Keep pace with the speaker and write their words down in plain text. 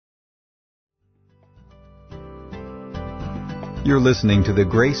You're listening to the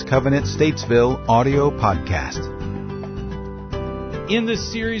Grace Covenant Statesville audio podcast. In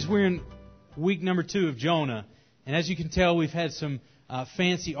this series, we're in week number 2 of Jonah. And as you can tell, we've had some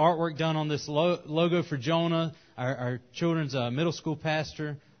fancy artwork done on this logo for Jonah. Our children's middle school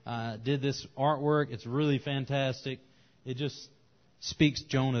pastor did this artwork. It's really fantastic. It just speaks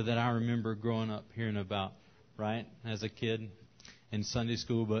Jonah that I remember growing up hearing about, right, as a kid in Sunday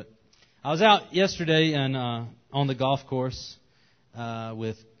school. But I was out yesterday and on the golf course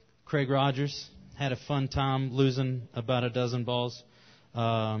with Craig Rogers. Had a fun time losing about a dozen balls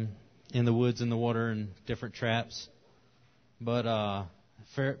in the woods, in the water, and different traps. But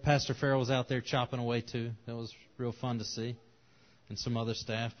Pastor Farrell was out there chopping away too. That was real fun to see, and some other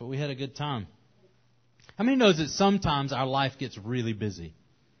staff. But we had a good time. How many knows that sometimes our life gets really busy?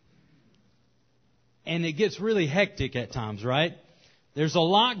 And it gets really hectic at times, right? There's a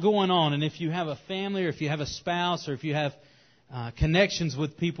lot going on, and if you have a family, or if you have a spouse, or if you have connections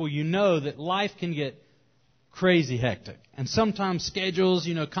with people, you know that life can get crazy hectic. And sometimes schedules,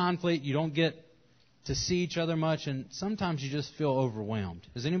 conflict, you don't get to see each other much, and sometimes you just feel overwhelmed.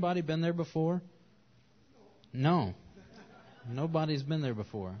 Has anybody been there before? No. Nobody's been there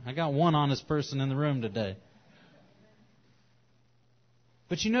before. I got one honest person in the room today.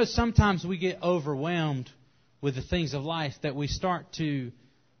 But sometimes we get overwhelmed with the things of life that we start to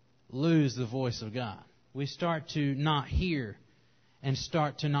lose the voice of God. We start to not hear and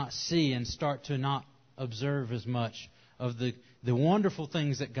start to not see and start to not observe as much of the wonderful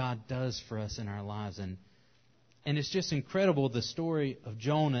things that God does for us in our lives. And it's just incredible, the story of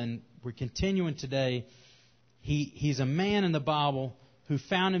Jonah. And we're continuing today. He's a man in the Bible who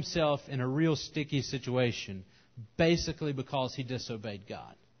found himself in a real sticky situation, basically because he disobeyed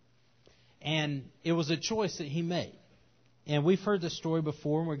God. And it was a choice that he made. And we've heard this story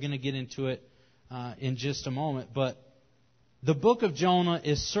before, and we're going to get into it in just a moment. But the book of Jonah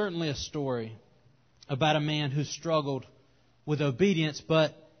is certainly a story about a man who struggled with obedience,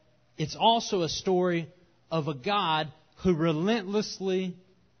 but it's also a story of a God who relentlessly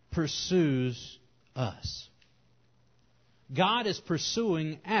pursues us. God is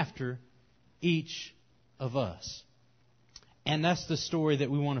pursuing after each of us. And that's the story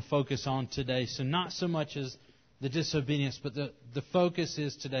that we want to focus on today. So not so much as the disobedience, but the focus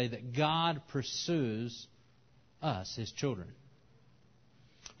is today that God pursues us, His children.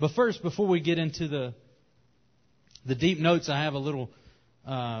 But first, before we get into the deep notes, I have a little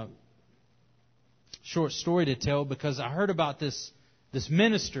short story to tell, because I heard about this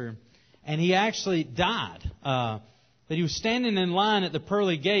minister, and he actually died. That he was standing in line at the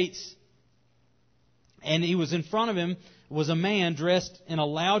pearly gates, and he was in front of him was a man dressed in a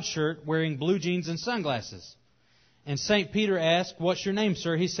loud shirt, wearing blue jeans and sunglasses. And St. Peter asked, "What's your name,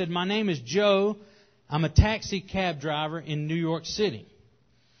 sir?" He said, "My name is Joe. I'm a taxi cab driver in New York City."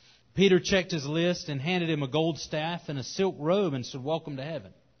 Peter checked his list and handed him a gold staff and a silk robe and said, "Welcome to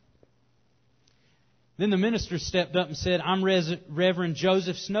heaven." Then the minister stepped up and said, "I'm Reverend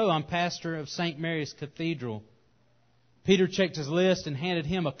Joseph Snow. I'm pastor of St. Mary's Cathedral." Peter checked his list and handed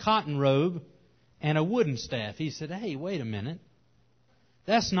him a cotton robe and a wooden staff. He said, "Hey, wait a minute.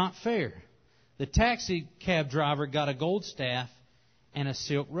 That's not fair. The taxi cab driver got a gold staff and a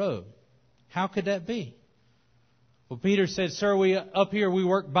silk robe. How could that be?" Well, Peter said, "Sir, up here we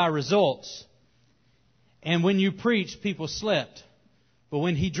work by results. And when you preached, people slept. But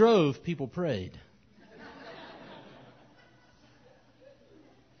when he drove, people prayed."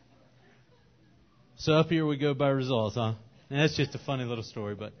 So up here we go by results, huh? And that's just a funny little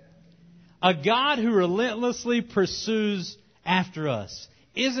story. But a God who relentlessly pursues after us.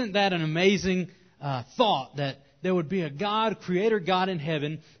 Isn't that an amazing thought, that there would be a God, Creator God in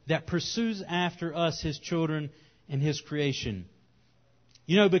heaven, that pursues after us, His children, and His creation?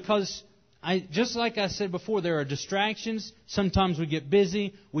 Because just like I said before, there are distractions. Sometimes we get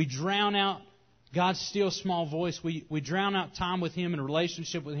busy. We drown out God's still small voice. We drown out time with Him and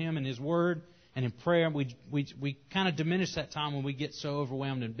relationship with Him and His Word and in prayer. We kind of diminish that time when we get so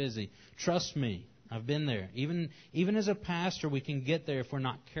overwhelmed and busy. Trust me, I've been there. Even as a pastor, we can get there if we're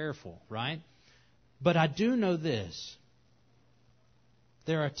not careful, right? But I do know this.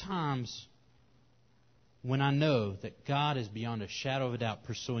 There are times when I know that God is beyond a shadow of a doubt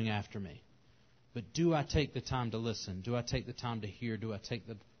pursuing after me. But do I take the time to listen? Do I take the time to hear? Do I take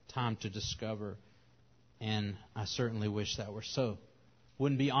the time to discover? And I certainly wish that were so.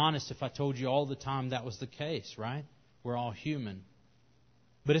 Wouldn't be honest if I told you all the time that was the case, right? We're all human.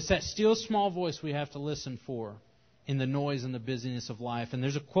 But it's that still small voice we have to listen for in the noise and the busyness of life. And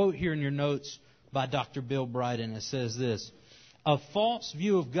there's a quote here in your notes by Dr. Bill Bryden. It says this: "A false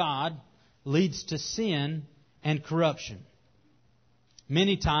view of God leads to sin and corruption.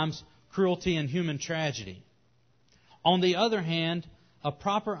 many times cruelty and human tragedy. On the other hand, a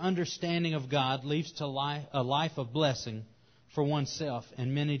proper understanding of God leads to a life of blessing for oneself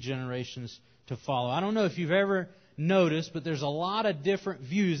and many generations to follow. I don't know if you've ever noticed, but there's a lot of different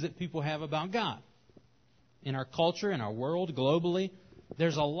views that people have about God. In our culture, in our world, globally,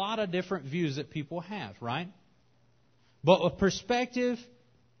 there's a lot of different views that people have, right? But a perspective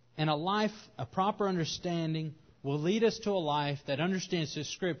and a life, a proper understanding, will lead us to a life that understands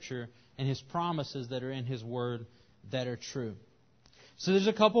His Scripture and His promises that are in His Word that are true. So there's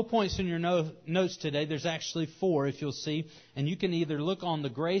a couple points in your notes today. There's actually 4, if you'll see. And you can either look on the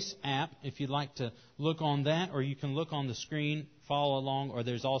Grace app, if you'd like to look on that, or you can look on the screen, follow along, or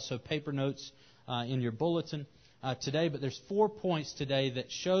there's also paper notes in your bulletin today. But there's 4 points today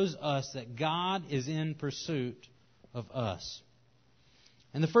that shows us that God is in pursuit of us.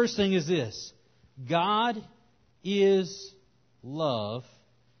 And the first thing is this: God is love,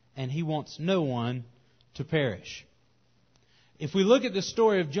 and He wants no one to perish. If we look at the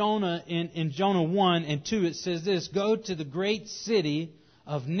story of Jonah in Jonah 1 and 2, it says this: "Go to the great city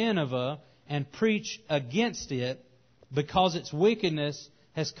of Nineveh and preach against it, because its wickedness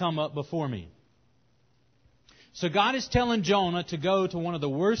has come up before me." So God is telling Jonah to go to one of the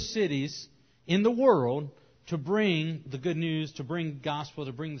worst cities in the world to bring the good news, to bring gospel,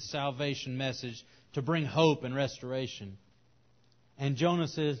 to bring the salvation message, to bring hope and restoration. And Jonah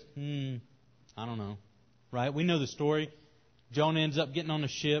says, I don't know. Right? We know the story. Jonah ends up getting on a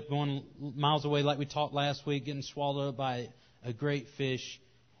ship, going miles away like we talked last week, getting swallowed up by a great fish,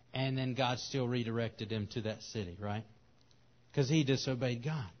 and then God still redirected him to that city, right? Because he disobeyed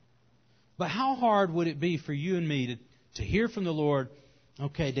God. But how hard would it be for you and me to hear from the Lord,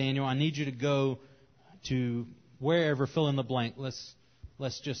 okay, Daniel, I need you to go to wherever, fill in the blank.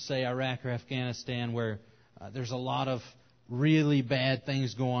 Let's just say Iraq or Afghanistan, where there's a lot of really bad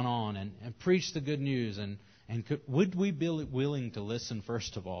things going on, and preach the good news. And would we be willing to listen,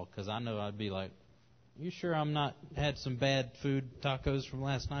 first of all? Because I know I'd be like, you sure I'm not had some bad food, tacos from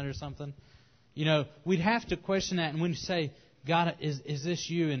last night or something? You know, we'd have to question that, and we'd say, God, is this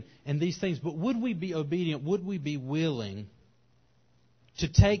you? And these things. But would we be obedient? Would we be willing to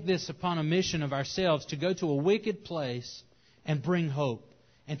take this upon a mission of ourselves, to go to a wicked place and bring hope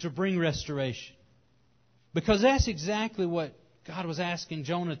and to bring restoration? Because that's exactly what God was asking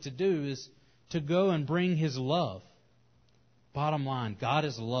Jonah to do, is to go and bring His love. Bottom line, God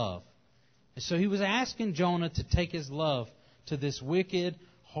is love. And so He was asking Jonah to take His love to this wicked,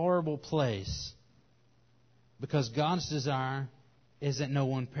 horrible place, because God's desire is that no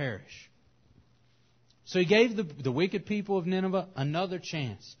one perish. So He gave the wicked people of Nineveh another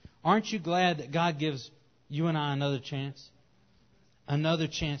chance. Aren't you glad that God gives you and I another chance? Another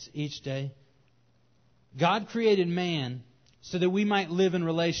chance each day. God created man so that we might live in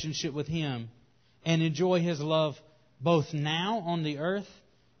relationship with Him and enjoy His love both now on the earth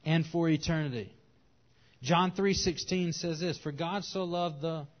and for eternity. John 3:16 says this: "For God so loved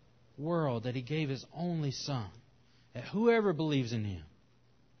the world that He gave His only Son, that whoever believes in Him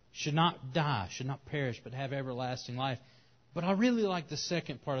should not die, should not perish, but have everlasting life." But I really like the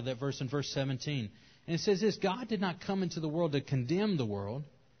second part of that verse in verse 17. And it says this: "God did not come into the world to condemn the world,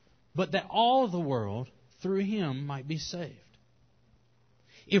 but that all the world through Him might be saved."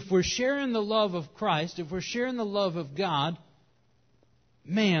 If we're sharing the love of Christ, if we're sharing the love of God,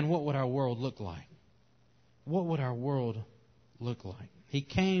 man, what would our world look like? What would our world look like? He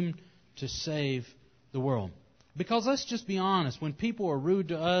came to save the world. Because let's just be honest, when people are rude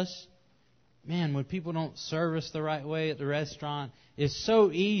to us, man, when people don't serve us the right way at the restaurant, it's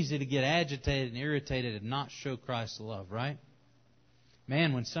so easy to get agitated and irritated and not show Christ's love, right?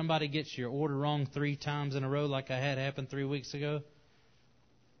 Man, when somebody gets your order wrong 3 times in a row like I had happen 3 weeks ago,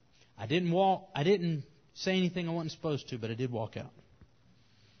 I didn't say anything I wasn't supposed to, but I did walk out.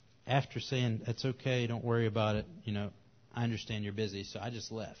 After saying, "That's okay, don't worry about it, I understand you're busy," so I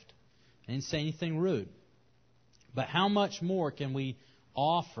just left. I didn't say anything rude. But how much more can we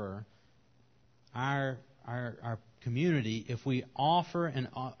offer our community if we offer and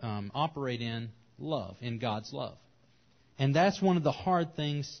operate in love, in God's love? And that's one of the hard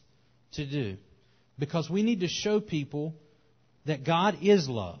things to do, because we need to show people that God is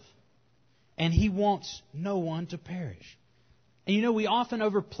love, and He wants no one to perish. And we often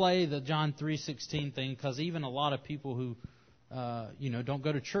overplay the John 3:16 thing, because even a lot of people who don't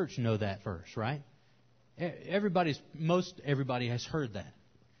go to church know that verse, right? Most everybody has heard that.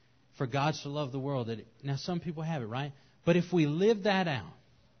 For God so loved the world now some people have it, right? But if we live that out,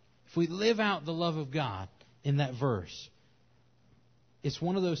 if we live out the love of God in that verse, it's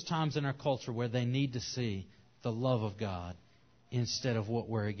one of those times in our culture where they need to see the love of God instead of what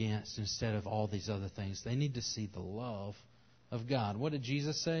we're against, instead of all these other things. They need to see the love of God. What did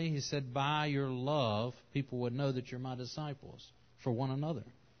Jesus say? He said, by your love, people would know that you're my disciples for one another.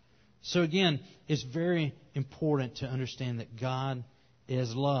 So again, it's very important to understand that God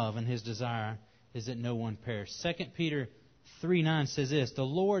is love, and His desire is that no one perish. 2 Peter 3:9 says this, the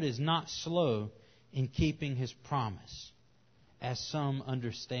Lord is not slow in keeping His promise, as some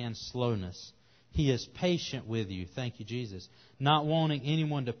understand slowness. He is patient with you, thank you, Jesus, not wanting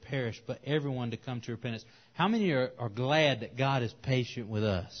anyone to perish, but everyone to come to repentance. How many are glad that God is patient with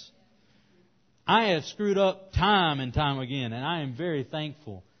us? I have screwed up time and time again, and I am very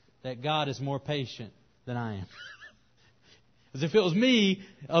thankful that God is more patient than I am. Because if it was me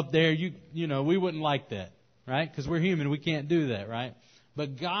up there, you know, we wouldn't like that, right? Because we're human, we can't do that, right?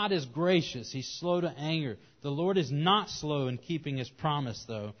 But God is gracious. He's slow to anger. The Lord is not slow in keeping His promise,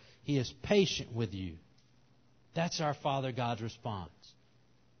 though. He is patient with you. That's our Father God's response.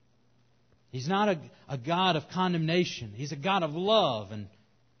 He's not a God of condemnation. He's a God of love, and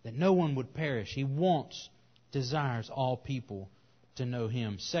that no one would perish. He desires all people to know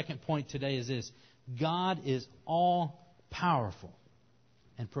Him. Second point today is this. God is all-powerful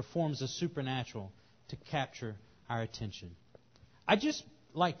and performs the supernatural to capture our attention. I'd just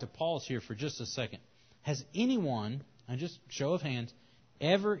like to pause here for just a second. Has anyone, and just show of hands,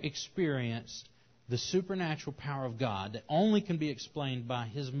 ever experienced the supernatural power of God that only can be explained by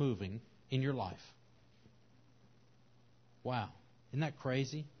His moving in your life? Wow. Isn't that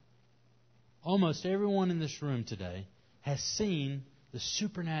crazy? Almost everyone in this room today has seen the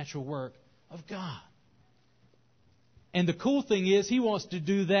supernatural work of God. And the cool thing is, He wants to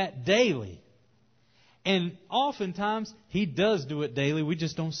do that daily. And oftentimes, He does do it daily. We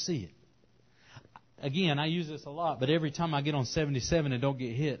just don't see it. Again, I use this a lot, but every time I get on 77 and don't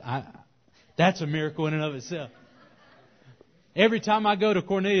get hit, that's a miracle in and of itself. Every time I go to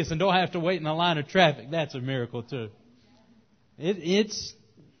Cornelius and don't have to wait in the line of traffic, that's a miracle too. It's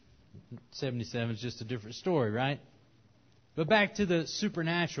 77 is just a different story, right? But back to the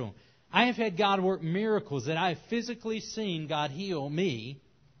supernatural. I have had God work miracles that I have physically seen God heal me,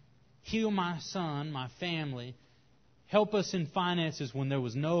 heal my son, my family, help us in finances when there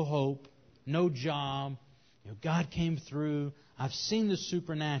was no hope, no job. God came through. I've seen the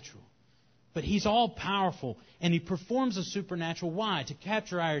supernatural. But He's all-powerful, and He performs the supernatural. Why? To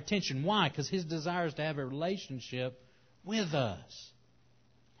capture our attention. Why? Because His desire is to have a relationship with us.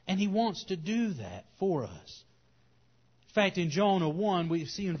 And He wants to do that for us. In fact, in Jonah 1, we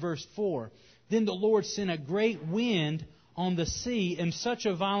see in verse 4, then the Lord sent a great wind on the sea, and such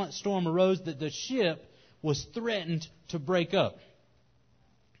a violent storm arose that the ship was threatened to break up.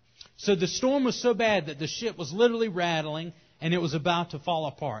 So the storm was so bad that the ship was literally rattling, and it was about to fall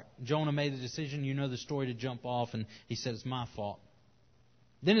apart. Jonah made the decision, you know the story, to jump off, and he said, it's my fault.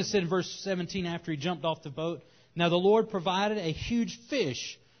 Then it said in verse 17, after he jumped off the boat, now the Lord provided a huge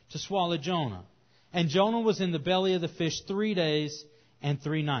fish to swallow Jonah. And Jonah was in the belly of the fish 3 days and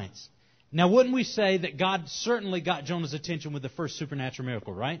 3 nights. Now, wouldn't we say that God certainly got Jonah's attention with the first supernatural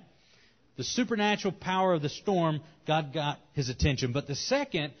miracle, right? The supernatural power of the storm, God got his attention. But the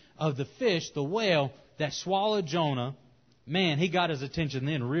second of the fish, the whale that swallowed Jonah, man, He got his attention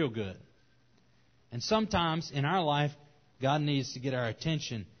then real good. And sometimes in our life, God needs to get our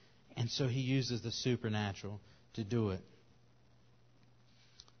attention. And so He uses the supernatural to do it.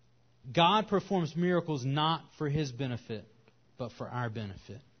 God performs miracles not for His benefit, but for our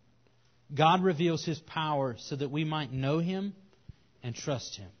benefit. God reveals His power so that we might know Him and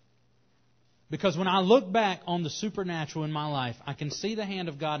trust Him. Because when I look back on the supernatural in my life, I can see the hand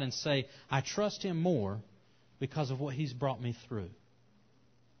of God and say, I trust Him more because of what He's brought me through.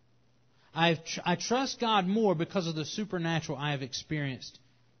 I trust God more because of the supernatural I have experienced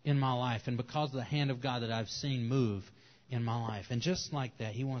in my life and because of the hand of God that I've seen move in my life. And just like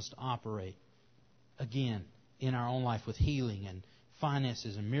that, He wants to operate again in our own life with healing and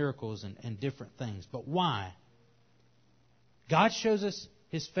finances and miracles and different things. But why? God shows us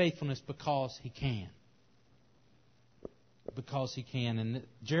His faithfulness because He can. Because He can. And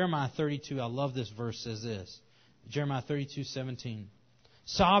Jeremiah 32, I love this verse, says this. Jeremiah 32:17.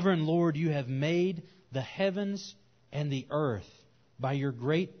 Sovereign Lord, You have made the heavens and the earth by Your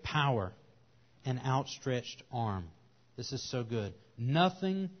great power and outstretched arm. This is so good.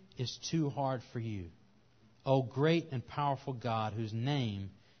 Nothing is too hard for You. O great and powerful God, whose name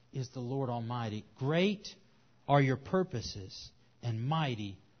is the Lord Almighty. Great are Your purposes and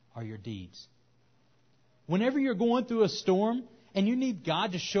mighty are Your deeds. Whenever you're going through a storm and you need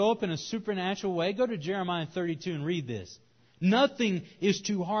God to show up in a supernatural way, go to Jeremiah 32 and read this. Nothing is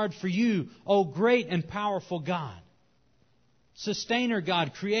too hard for You, O great and powerful God. Sustainer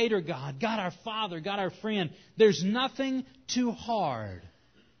God, Creator God, God our Father, God our friend. There's nothing too hard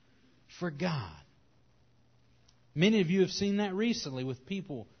for God. Many of you have seen that recently with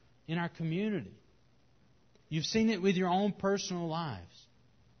people in our community. You've seen it with your own personal lives.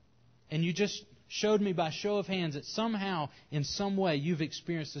 And you just showed me by show of hands that somehow, in some way, you've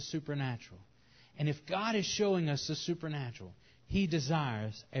experienced the supernatural. And if God is showing us the supernatural, He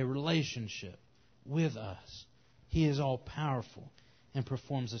desires a relationship with us. He is all-powerful and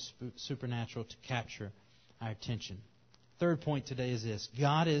performs the supernatural to capture our attention. Third point today is this.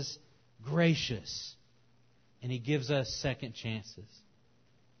 God is gracious, and He gives us second chances.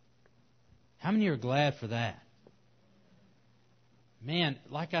 How many are glad for that? Man,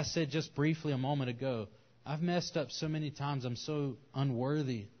 like I said just briefly a moment ago, I've messed up so many times. I'm so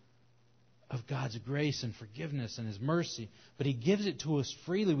unworthy of God's grace and forgiveness and His mercy. But He gives it to us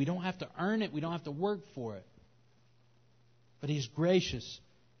freely. We don't have to earn it. We don't have to work for it. But He's gracious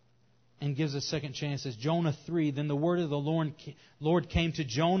and gives us second chances. Jonah 3, then the word of the Lord came to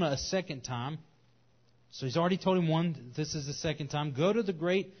Jonah a second time. So He's already told him one. This is the second time. Go to the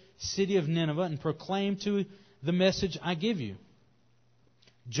great city of Nineveh and proclaim to the message I give you.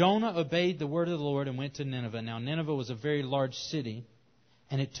 Jonah obeyed the word of the Lord and went to Nineveh. Now Nineveh was a very large city,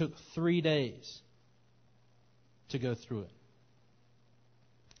 and it took 3 days to go through it.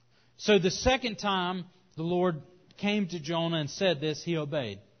 So the second time the Lord came to Jonah and said this, he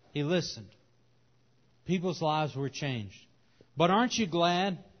obeyed. He listened. People's lives were changed. But aren't you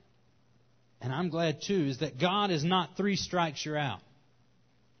glad, and I'm glad too, is that God is not 3 strikes you're out.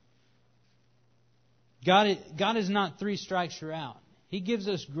 God is not 3 strikes you're out. He gives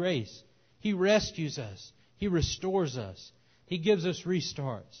us grace. He rescues us. He restores us. He gives us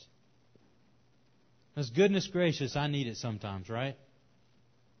restarts. As goodness gracious, I need it sometimes, right?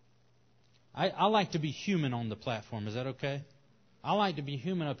 I like to be human on the platform. Is that okay? I like to be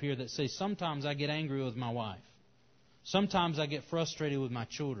human up here that says sometimes I get angry with my wife. Sometimes I get frustrated with my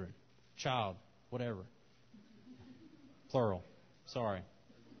children. Child, whatever. Plural. Sorry.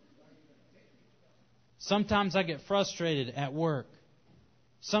 Sometimes I get frustrated at work.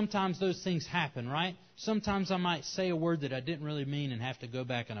 Sometimes those things happen, right? Sometimes I might say a word that I didn't really mean and have to go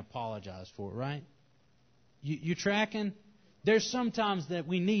back and apologize for it, right? You tracking? There's sometimes that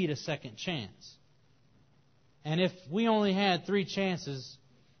we need a second chance. And if we only had 3 chances,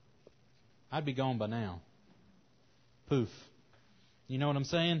 I'd be gone by now. Poof. You know what I'm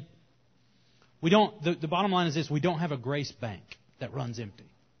saying? We don't. The bottom line is this. We don't have a grace bank that runs empty.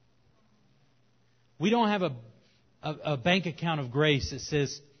 We don't have a bank account of grace that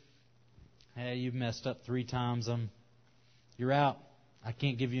says, hey, you've messed up 3 times. You're out. I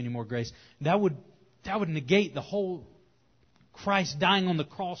can't give you any more grace. That would negate the whole Christ dying on the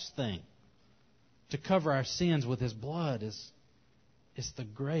cross thing. To cover our sins with His blood it's the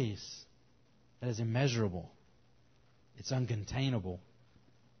grace that is immeasurable. It's uncontainable.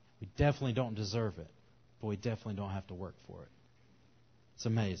 We definitely don't deserve it, but we definitely don't have to work for it. It's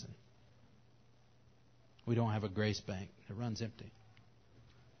amazing. We don't have a grace bank that runs empty.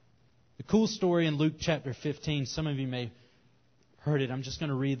 The cool story in Luke chapter 15, some of you may have heard it. I'm just going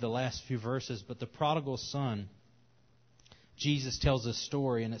to read the last few verses. But the prodigal son, Jesus tells a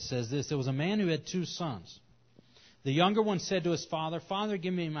story, and it says this. There was a man who had 2 sons. The younger one said to his father, Father,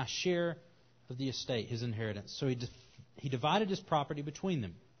 give me my share of the estate, his inheritance. So he divided his property between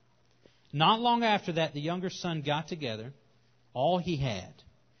them. Not long after that, the younger son got together all he had.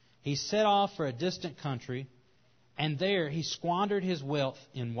 He set off for a distant country, and there he squandered his wealth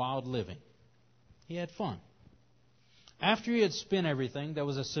in wild living. He had fun. After he had spent everything, there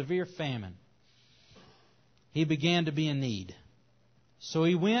was a severe famine. He began to be in need. So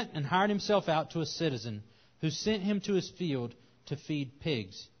he went and hired himself out to a citizen who sent him to his field to feed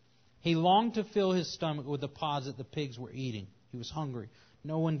pigs. He longed to fill his stomach with the pods that the pigs were eating. He was hungry.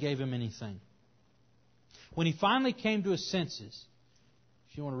 No one gave him anything. When he finally came to his senses,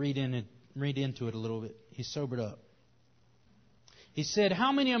 if you want to read into it a little bit, he sobered up. He said,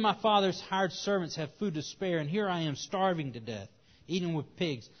 how many of my father's hired servants have food to spare, and here I am starving to death, eating with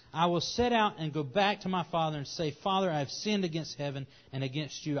pigs? I will set out and go back to my father and say, Father, I have sinned against heaven and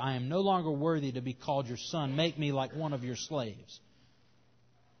against you. I am no longer worthy to be called your son. Make me like one of your slaves.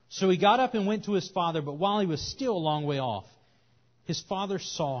 So he got up and went to his father, but while he was still a long way off, his father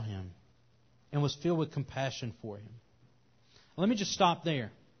saw him and was filled with compassion for him. Let me just stop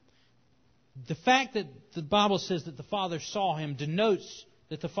there. The fact that the Bible says that the father saw him denotes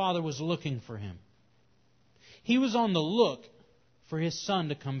that the father was looking for him. He was on the look for his son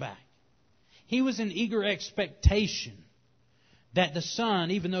to come back. He was in eager expectation that the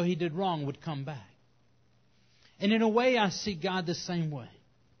son, even though he did wrong, would come back. And in a way, I see God the same way.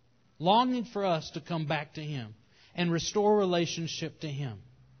 Longing for us to come back to Him and restore relationship to Him.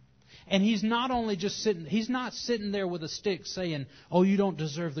 And He's not only just He's not sitting there with a stick saying, oh, you don't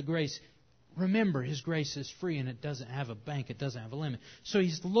deserve the grace. Remember, His grace is free and it doesn't have a bank, it doesn't have a limit. So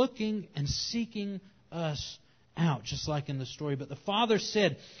He's looking and seeking us out, just like in the story. But the Father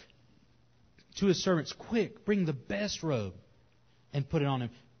said to His servants, quick, bring the best robe and put it on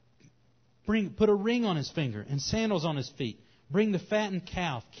Him. Put a ring on His finger and sandals on His feet. Bring the fattened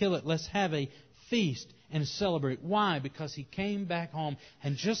calf, kill it, let's have a feast and celebrate. Why? Because He came back home.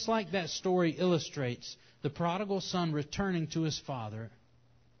 And just like that story illustrates, the prodigal son returning to his father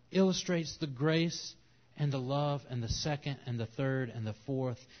illustrates the grace and the love and the second and the third and the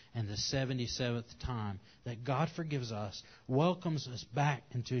fourth and the 77th time that God forgives us, welcomes us back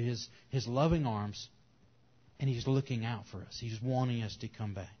into His loving arms, and He's looking out for us. He's wanting us to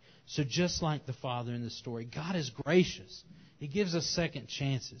come back. So just like the Father in the story, God is gracious. He gives us second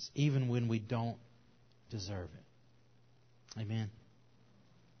chances, even when we don't deserve it. Amen.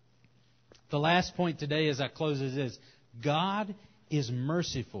 The last point today as I close is this. God is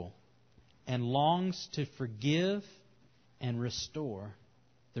merciful and longs to forgive and restore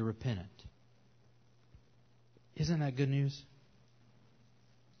the repentant. Isn't that good news?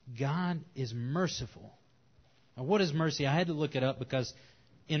 God is merciful. Now, what is mercy? I had to look it up because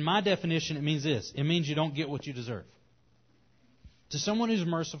in my definition it means this. It means you don't get what you deserve. To someone who's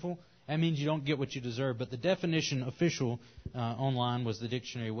merciful, that means you don't get what you deserve. But the definition official online was the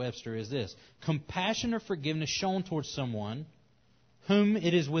Dictionary Webster is this. Compassion or forgiveness shown towards someone whom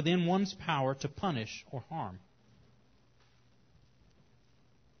it is within one's power to punish or harm.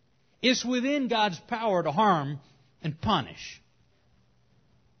 It's within God's power to harm and punish.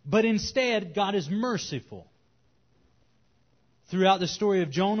 But instead, God is merciful. Throughout the story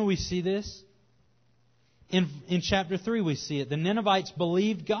of Jonah, we see this. In chapter 3, we see it. The Ninevites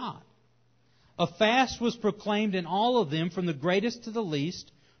believed God. A fast was proclaimed, and all of them, from the greatest to the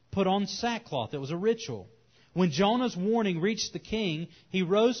least, put on sackcloth. It was a ritual. When Jonah's warning reached the king, he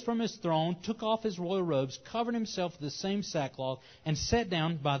rose from his throne, took off his royal robes, covered himself with the same sackcloth, and sat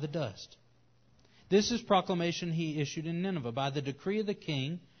down by the dust. This is proclamation he issued in Nineveh. By the decree of the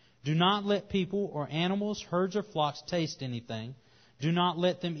king, do not let people or animals, herds or flocks taste anything. Do not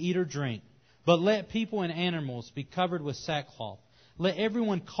let them eat or drink. But let people and animals be covered with sackcloth. Let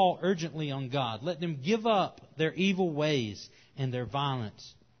everyone call urgently on God. Let them give up their evil ways and their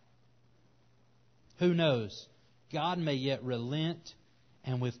violence. Who knows? God may yet relent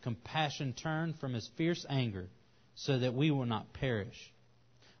and with compassion turn from His fierce anger so that we will not perish.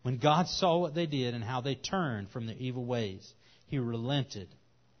 When God saw what they did and how they turned from their evil ways, He relented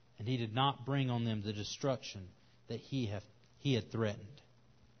and He did not bring on them the destruction that He had threatened.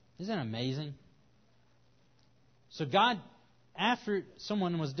 Isn't that amazing? So God, after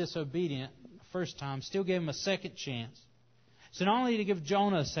someone was disobedient the first time, still gave him a second chance. So not only did He give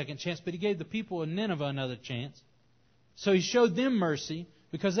Jonah a second chance, but He gave the people of Nineveh another chance. So He showed them mercy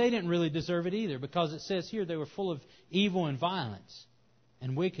because they didn't really deserve it either. Because it says here they were full of evil and violence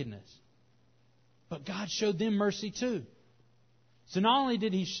and wickedness. But God showed them mercy too. So not only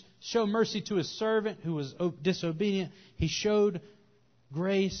did He show mercy to His servant who was disobedient, He showed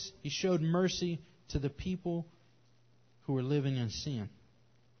grace, He showed mercy to the people who were living in sin.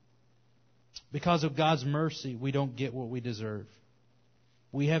 Because of God's mercy, we don't get what we deserve.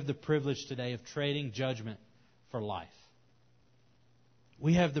 We have the privilege today of trading judgment for life.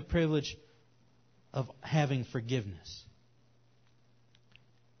 We have the privilege of having forgiveness.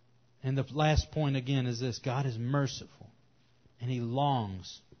 And the last point again is this. God is merciful. And He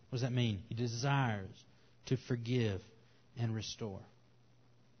longs. What does that mean? He desires to forgive and restore.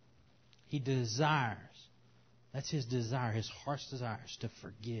 He desires. That's His desire. His heart's desire is to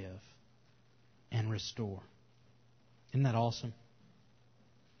forgive and restore. Isn't that awesome?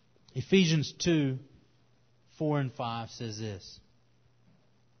 Ephesians 2, 4 and 5 says this.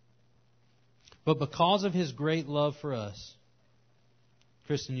 But because of His great love for us,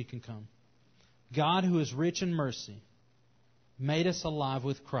 Kristen, you can come. God, who is rich in mercy, made us alive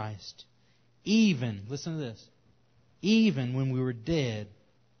with Christ, even, listen to this, even when we were dead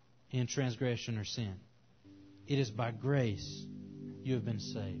in transgression or sin. It is by grace you have been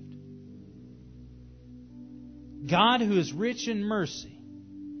saved. God, who is rich in mercy,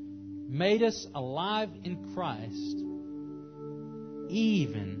 made us alive in Christ,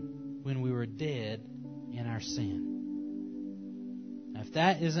 even when we were dead in our sin. Now, if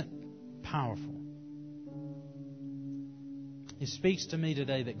that isn't powerful, it speaks to me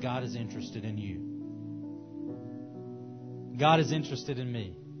today that God is interested in you. God is interested in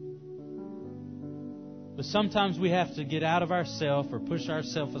me. But sometimes we have to get out of ourselves or push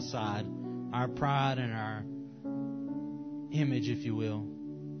ourselves aside, our pride and our image, if you will,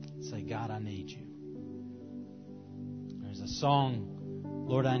 and say, God, I need you. There's a song,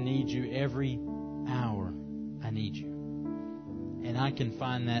 Lord, I need you every hour. I need you. And I can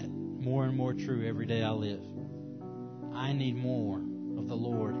find that more and more true every day I live. I need more of the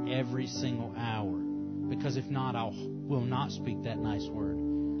Lord every single hour. Because if not, I will not speak that nice word.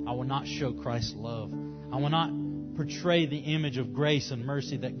 I will not show Christ's love. I will not portray the image of grace and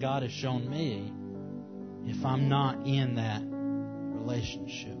mercy that God has shown me if I'm not in that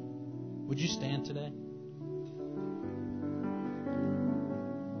relationship. Would you stand today?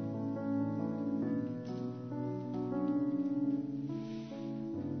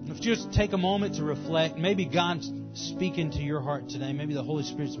 If you just take a moment to reflect, maybe God's speaking to your heart today. Maybe the Holy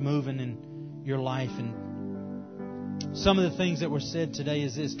Spirit's moving in your life. And some of the things that were said today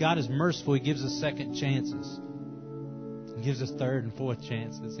is this: God is merciful. He gives us second chances. He gives us third and fourth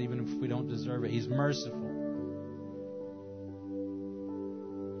chances, even if we don't deserve it. He's merciful.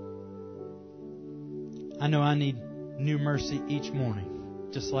 I know I need new mercy each morning,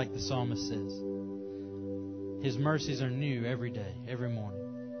 just like the psalmist says. His mercies are new every day, every morning.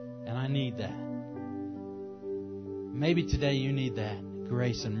 And I need that. Maybe today you need that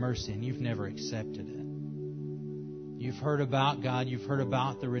grace and mercy and you've never accepted it. You've heard about God. You've heard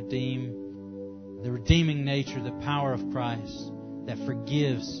about the redeeming nature, the power of Christ that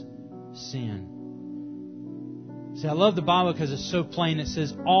forgives sin. See, I love the Bible because it's so plain. It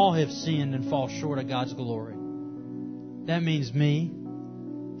says all have sinned and fall short of God's glory. That means me.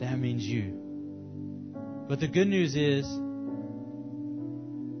 That means you. But the good news is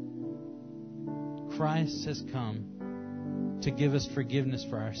Christ has come to give us forgiveness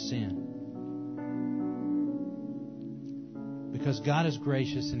for our sin. Because God is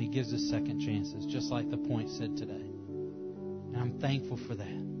gracious and He gives us second chances, just like the point said today. And I'm thankful for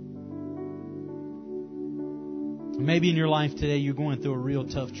that. Maybe in your life today you're going through a real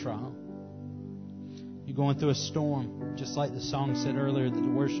tough trial. You're going through a storm, just like the song said earlier that the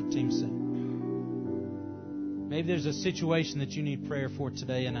worship team said. Maybe there's a situation that you need prayer for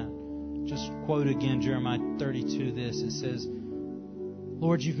today, and I just quote again Jeremiah 32 this. It says,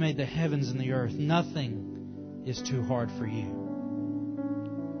 Lord, you've made the heavens and the earth. Nothing is too hard for you.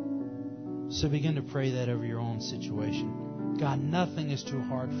 So begin to pray that over your own situation. God, nothing is too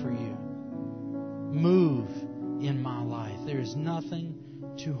hard for you. Move in my life. There is nothing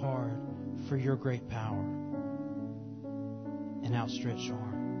too hard for your great power and outstretched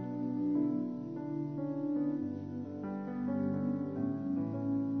arm.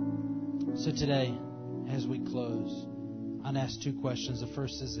 So today, as we close, I'd ask two questions. The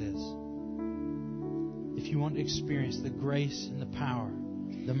first is this: if you want to experience the grace and the power,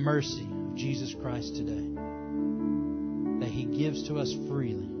 the mercy of Jesus Christ today, that He gives to us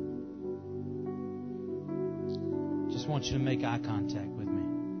freely, just want you to make eye contact with me.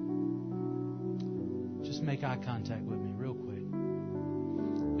 Just make eye contact with me real quick.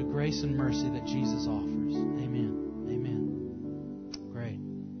 The grace and mercy that Jesus offers. Amen. Amen. Great.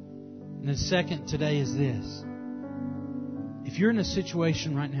 And then second today is this: if you're in a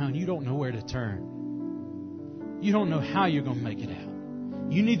situation right now and you don't know where to turn, you don't know how you're going to make it out,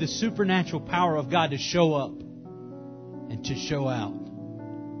 you need the supernatural power of God to show up and to show out.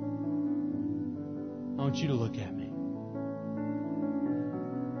 I want you to look at me.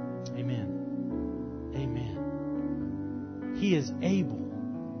 Amen. Amen. He is able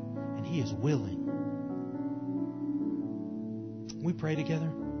and He is willing. We pray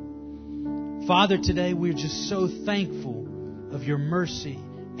together. Father, today we're just so thankful of your mercy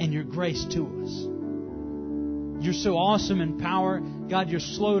and your grace to us. You're so awesome in power. God, you're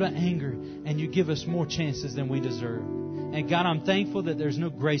slow to anger and you give us more chances than we deserve. And God, I'm thankful that there's no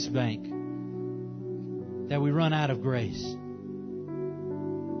grace bank, that we run out of grace.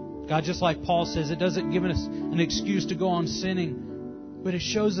 God, just like Paul says, it doesn't give us an excuse to go on sinning, but it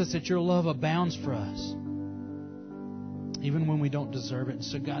shows us that your love abounds for us, even when we don't deserve it. And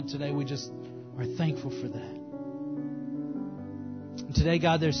so, God, today we just are thankful for that. And today,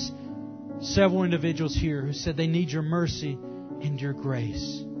 God, there's several individuals here who said they need your mercy and your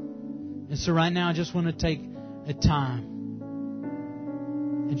grace. And so right now I just want to take a time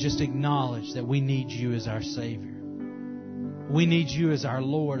and just acknowledge that we need you as our Savior. We need you as our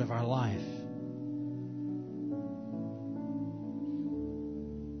Lord of our life.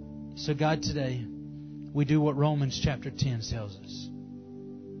 So God, today we do what Romans chapter 10 tells us.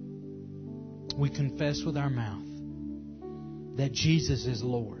 We confess with our mouth that Jesus is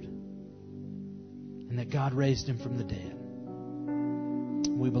Lord and that God raised Him from the dead.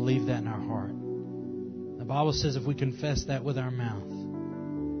 We believe that in our heart. The Bible says if we confess that with our mouth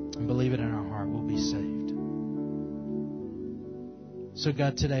and believe it in our heart, we'll be saved. So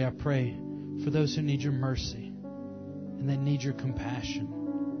God, today I pray for those who need your mercy and they need your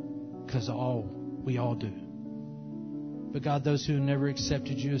compassion, because we all do. But God, those who have never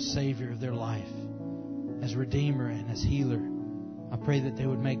accepted you as Savior of their life, as Redeemer and as Healer, I pray that they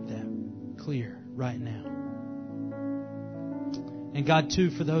would make that clear right now. And God, too,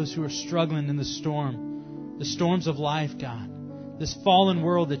 for those who are struggling in the storms of life, God, this fallen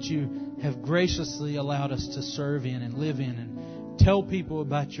world that you have graciously allowed us to serve in and live in and tell people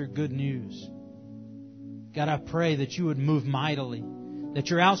about your good news. God, I pray that you would move mightily, that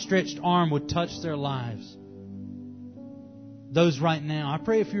your outstretched arm would touch their lives. Those right now, I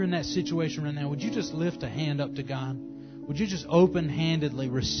pray if you're in that situation right now, would you just lift a hand up to God? Would you just open-handedly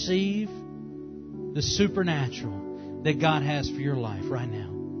receive the supernatural that God has for your life right now?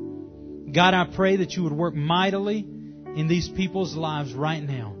 God, I pray that you would work mightily in these people's lives right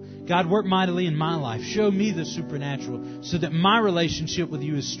now. God, work mightily in my life. Show me the supernatural so that my relationship with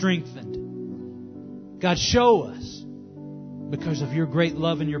you is strengthened. God, show us because of your great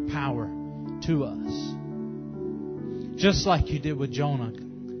love and your power to us. Just like you did with Jonah,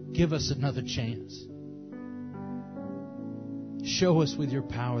 give us another chance. Show us with your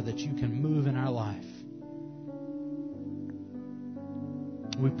power that you can move in our life.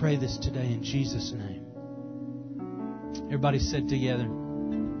 We pray this today in Jesus' name. Everybody said together,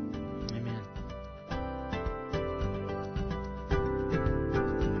 amen.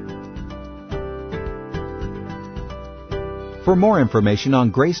 For more information on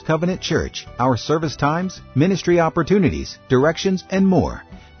Grace Covenant Church, our service times, ministry opportunities, directions, and more,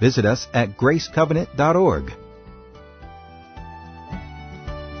 visit us at gracecovenant.org.